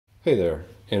Hey there,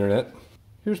 Internet.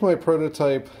 Here's my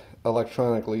prototype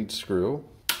electronic lead screw.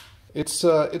 It's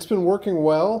been working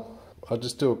well. I'll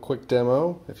just do a quick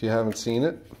demo if you haven't seen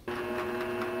it. You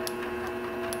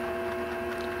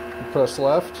press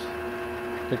left,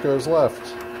 it goes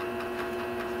left.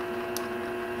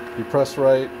 You press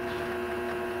right,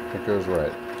 it goes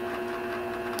right.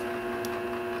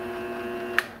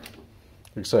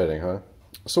 Exciting, huh?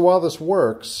 So while this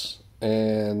works,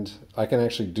 and I can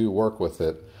actually do work with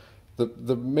it,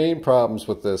 the main problems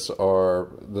with this are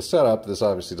the setup. This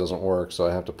obviously doesn't work, so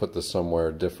I have to put this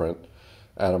somewhere different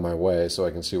out of my way so I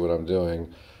can see what I'm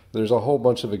doing. There's a whole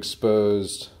bunch of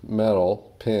exposed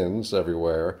metal pins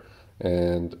everywhere,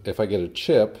 and if I get a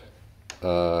chip,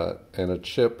 and a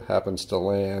chip happens to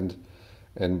land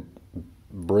and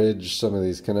bridge some of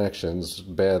these connections,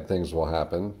 bad things will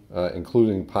happen,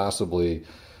 including possibly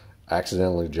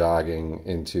accidentally jogging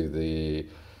into the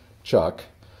chuck.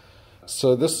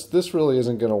 So this really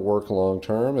isn't going to work long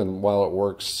term, and while it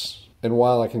works, and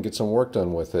while I can get some work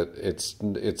done with it,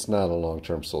 it's not a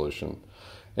long-term solution.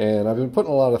 And I've been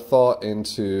putting a lot of thought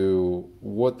into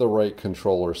what the right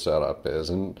controller setup is,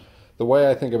 and the way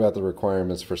I think about the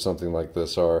requirements for something like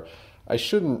this are, I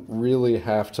shouldn't really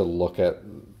have to look at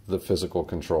the physical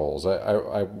controls.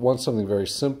 I want something very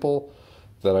simple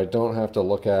that I don't have to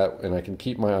look at, and I can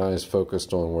keep my eyes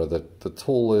focused on where the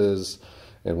tool is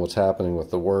and what's happening with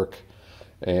the work,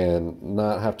 and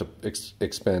not have to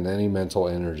expend any mental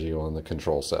energy on the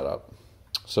control setup.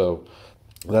 So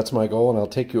that's my goal, and I'll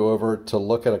take you over to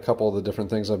look at a couple of the different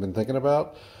things I've been thinking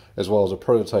about, as well as a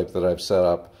prototype that I've set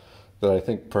up that I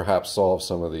think perhaps solves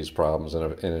some of these problems in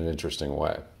an interesting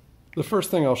way. The first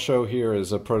thing I'll show here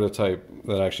is a prototype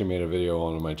that I actually made a video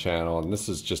on my channel, and this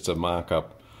is just a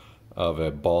mock-up of a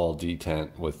ball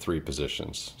detent with 3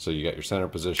 positions. So you got your center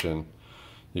position,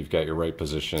 you've got your right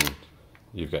position,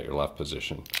 you've got your left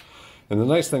position. And the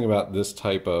nice thing about this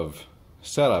type of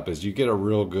setup is you get a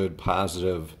real good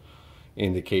positive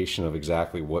indication of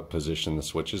exactly what position the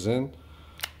switch is in.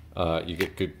 You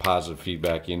get good positive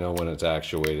feedback, you know when it's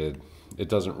actuated. It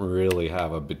doesn't really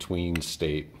have a between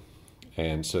state,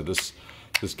 and so this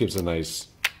gives a nice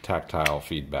tactile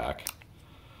feedback.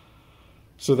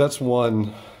 So that's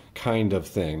one kind of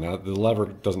thing. Now the lever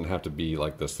doesn't have to be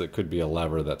like this. It could be a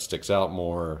lever that sticks out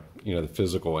more. You know, the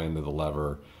physical end of the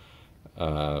lever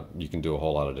you can do a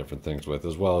whole lot of different things with,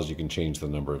 as well as you can change the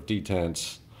number of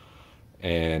detents,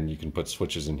 and you can put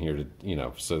switches in here to, you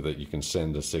know, so that you can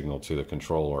send a signal to the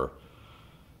controller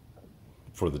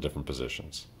for the different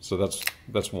positions. So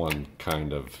that's one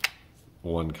kind of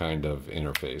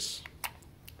interface.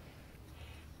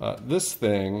 This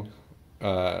thing,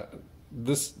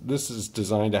 this is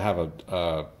designed to have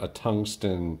a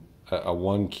tungsten, a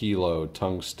 1 kilo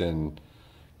tungsten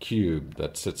cube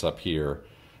that sits up here,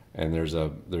 and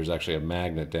there's actually a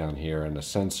magnet down here and a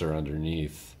sensor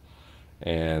underneath,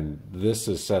 and this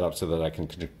is set up so that I can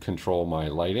control my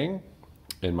lighting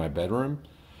in my bedroom,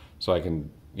 so I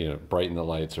can, you know, brighten the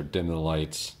lights or dim the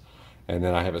lights. And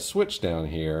then I have a switch down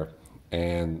here,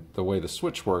 and the way the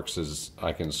switch works is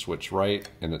I can switch right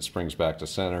and it springs back to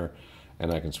center,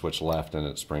 and I can switch left and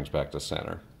it springs back to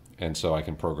center. And so I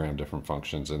can program different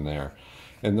functions in there.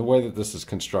 And the way that this is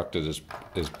constructed is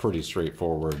pretty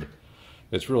straightforward.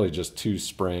 It's really just 2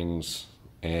 springs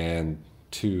and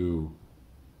 2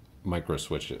 micro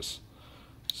switches.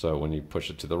 So when you push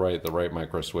it to the right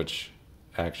micro switch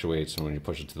actuates, and when you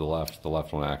push it to the left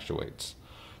one actuates.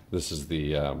 This is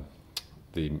the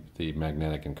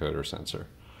magnetic encoder sensor.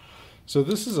 So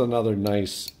this is another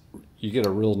nice, you get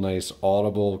a real nice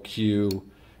audible cue,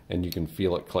 and you can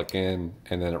feel it click in,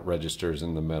 and then it registers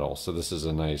in the middle. So this is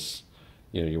a nice,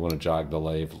 you know, you want to jog the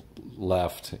lathe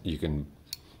left, you can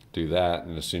do that,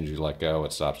 and as soon as you let go,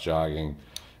 it stops jogging.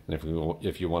 And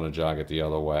if you want to jog it the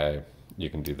other way, you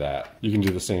can do that. You can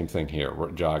do the same thing here.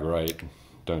 Jog right,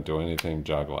 don't do anything,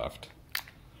 jog left.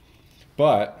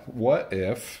 But what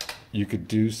if you could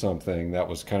do something that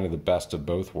was kind of the best of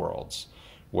both worlds,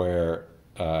 where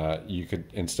you could,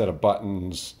 instead of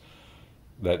buttons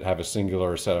that have a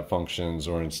singular set of functions,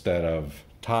 or instead of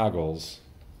toggles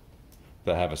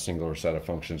that have a singular set of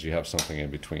functions, you have something in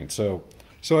between. So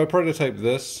I prototyped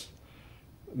this.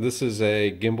 This is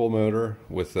a gimbal motor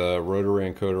with a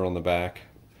rotary encoder on the back,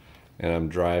 and I'm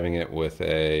driving it with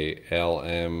an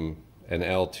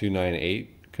L298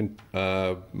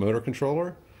 motor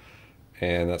controller,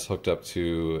 and that's hooked up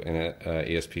to an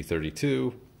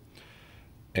ESP32.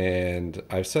 And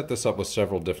I've set this up with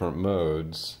several different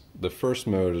modes. The first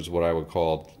mode is what I would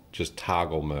call just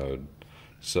toggle mode.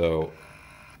 So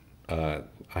I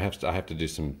have to do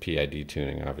some PID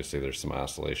tuning. Obviously there's some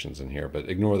oscillations in here, but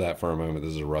ignore that for a moment.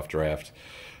 This is a rough draft.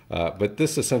 But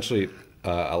this essentially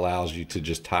allows you to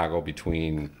just toggle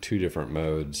between two different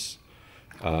modes.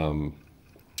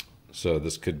 So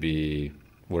this could be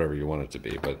whatever you want it to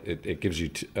be, but it gives you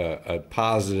a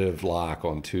positive lock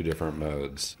on two different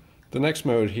modes. The next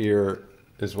mode here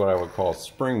is what I would call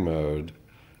spring mode,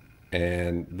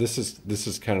 and this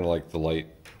is kind of like the light.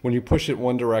 When you push it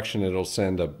one direction, it'll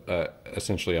send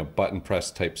essentially a button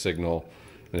press type signal,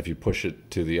 and if you push it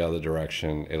to the other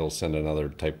direction, it'll send another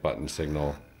type button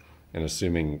signal. And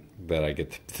assuming that I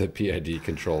get the PID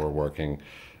controller working,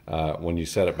 when you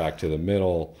set it back to the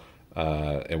middle,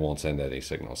 it won't send any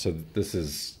signal. So this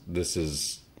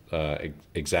is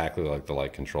exactly like the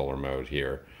light controller mode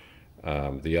here.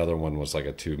 The other one was like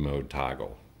a 2-mode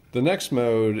toggle. The next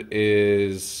mode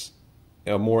is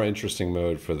a more interesting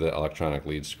mode for the electronic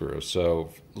lead screw.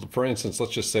 So for instance,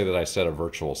 let's just say that I set a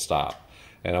virtual stop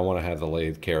and I want to have the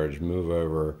lathe carriage move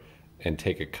over and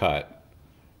take a cut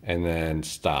and then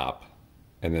stop,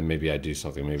 and then maybe I do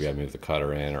something, maybe I move the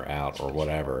cutter in or out or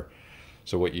whatever.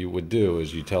 So what you would do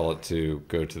is you tell it to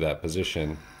go to that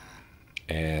position,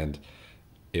 and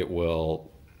it will,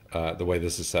 the way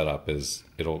this is set up is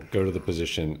it'll go to the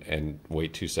position and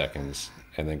wait 2 seconds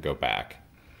and then go back.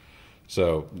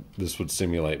 So this would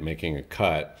simulate making a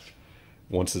cut.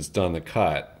 Once it's done the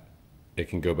cut, it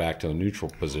can go back to a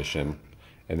neutral position,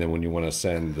 and then when you want to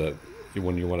send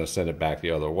it back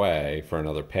the other way for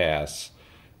another pass,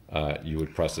 you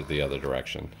would press it the other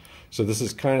direction. So this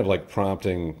is kind of like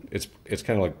prompting, it's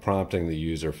kind of like prompting the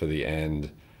user for the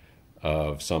end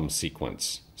of some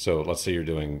sequence. So let's say you're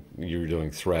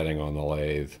doing threading on the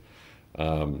lathe.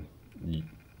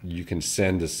 You can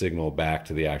send a signal back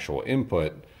to the actual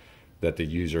input that the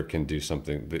user can do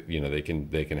something that, you know, they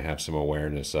can have some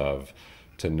awareness of,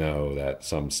 to know that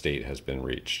some state has been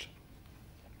reached.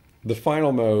 The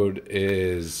final mode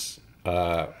is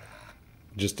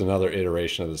just another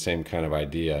iteration of the same kind of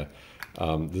idea.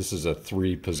 This is a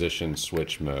 3-position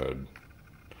switch mode,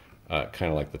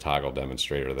 kind of like the toggle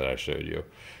demonstrator that I showed you.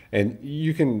 And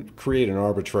you can create an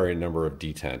arbitrary number of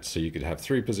detents. So you could have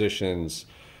 3 positions,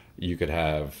 you could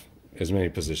have as many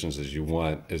positions as you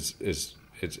want, as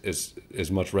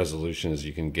much resolution as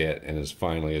you can get, and as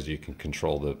finely as you can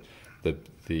control the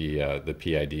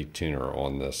PID tuner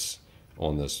on this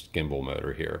gimbal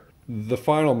motor here. The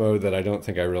final mode that I don't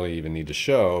think I really even need to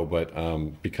show, but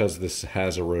because this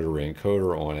has a rotary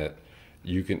encoder on it,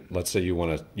 you can, let's say you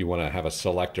want to have a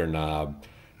selector knob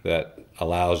that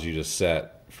allows you to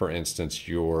set, for instance,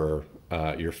 your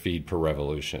feed per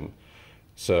revolution.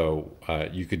 So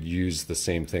you could use the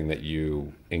same thing that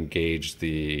you engage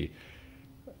the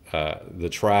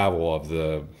travel of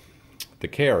the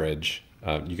carriage.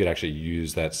 You could actually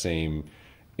use that same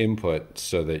input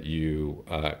so that you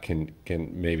can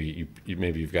maybe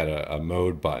you've got a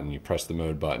mode button. You press the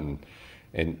mode button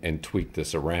and tweak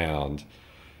this around,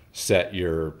 set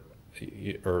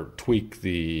or tweak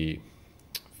the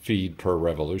feed per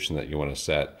revolution that you want to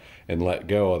set, and let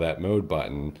go of that mode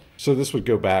button. So this would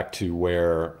go back to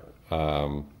where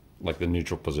like the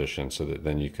neutral position, so that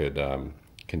then you could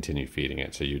continue feeding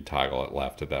it. So you'd toggle it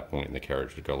left at that point and the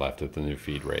carriage would go left at the new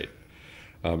feed rate.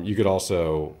 You could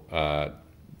also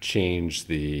change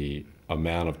the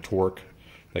amount of torque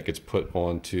that gets put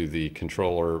onto the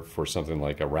controller for something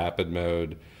like a rapid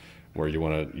mode, where you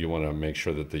want to make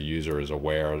sure that the user is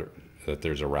aware that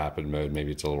there's a rapid mode.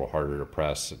 Maybe it's a little harder to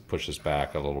press, it pushes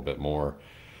back a little bit more.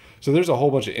 So there's a whole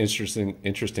bunch of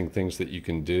interesting things that you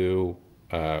can do,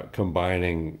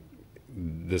 combining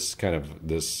this kind of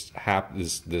this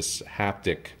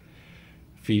haptic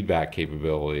feedback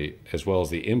capability as well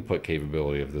as the input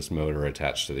capability of this motor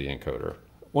attached to the encoder.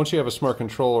 Once you have a smart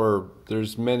controller,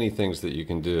 there's many things that you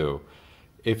can do.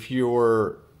 If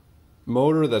your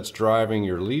motor that's driving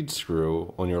your lead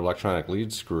screw on your electronic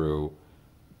lead screw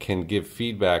can give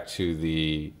feedback to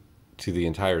the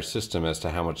entire system as to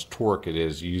how much torque it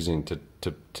is using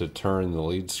to turn the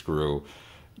lead screw,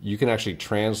 you can actually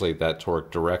translate that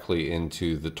torque directly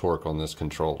into the torque on this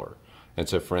controller. And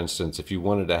so, for instance, if you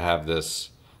wanted to have this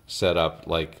set up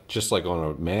just like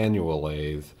on a manual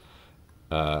lathe,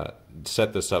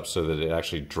 set this up so that it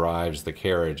actually drives the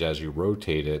carriage as you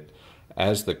rotate it.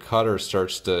 As the cutter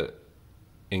starts to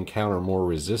encounter more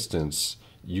resistance,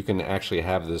 you can actually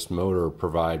have this motor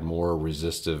provide more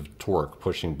resistive torque,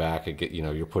 pushing back.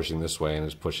 You're pushing this way and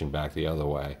it's pushing back the other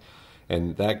way.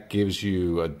 And that gives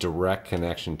you a direct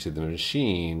connection to the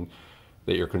machine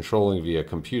that you're controlling via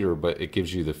computer, but it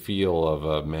gives you the feel of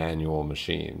a manual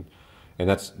machine. And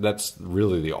that's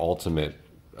really the ultimate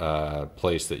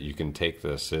place that you can take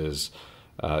this, is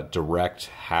direct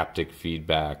haptic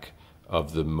feedback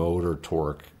of the motor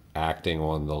torque acting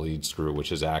on the lead screw,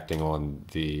 which is acting on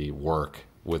the work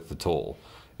with the tool.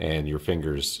 And your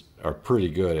fingers are pretty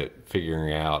good at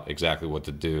figuring out exactly what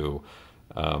to do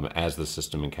as the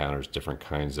system encounters different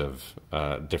kinds of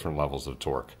different levels of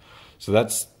torque. So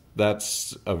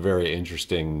that's a very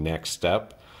interesting next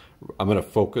step. I'm going to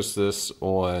focus this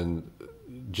on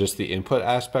just the input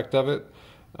aspect of it,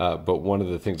 but one of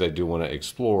the things I do want to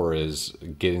explore is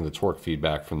getting the torque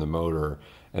feedback from the motor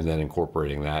and then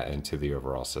incorporating that into the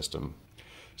overall system.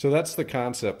 So that's the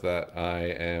concept that I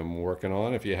am working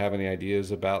on. If you have any ideas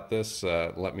about this,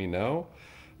 let me know.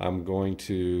 I'm going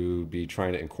to be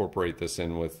trying to incorporate this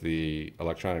in with the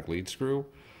electronic lead screw,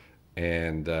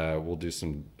 and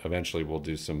eventually we'll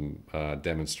do some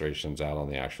demonstrations out on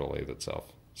the actual lathe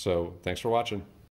itself. So thanks for watching.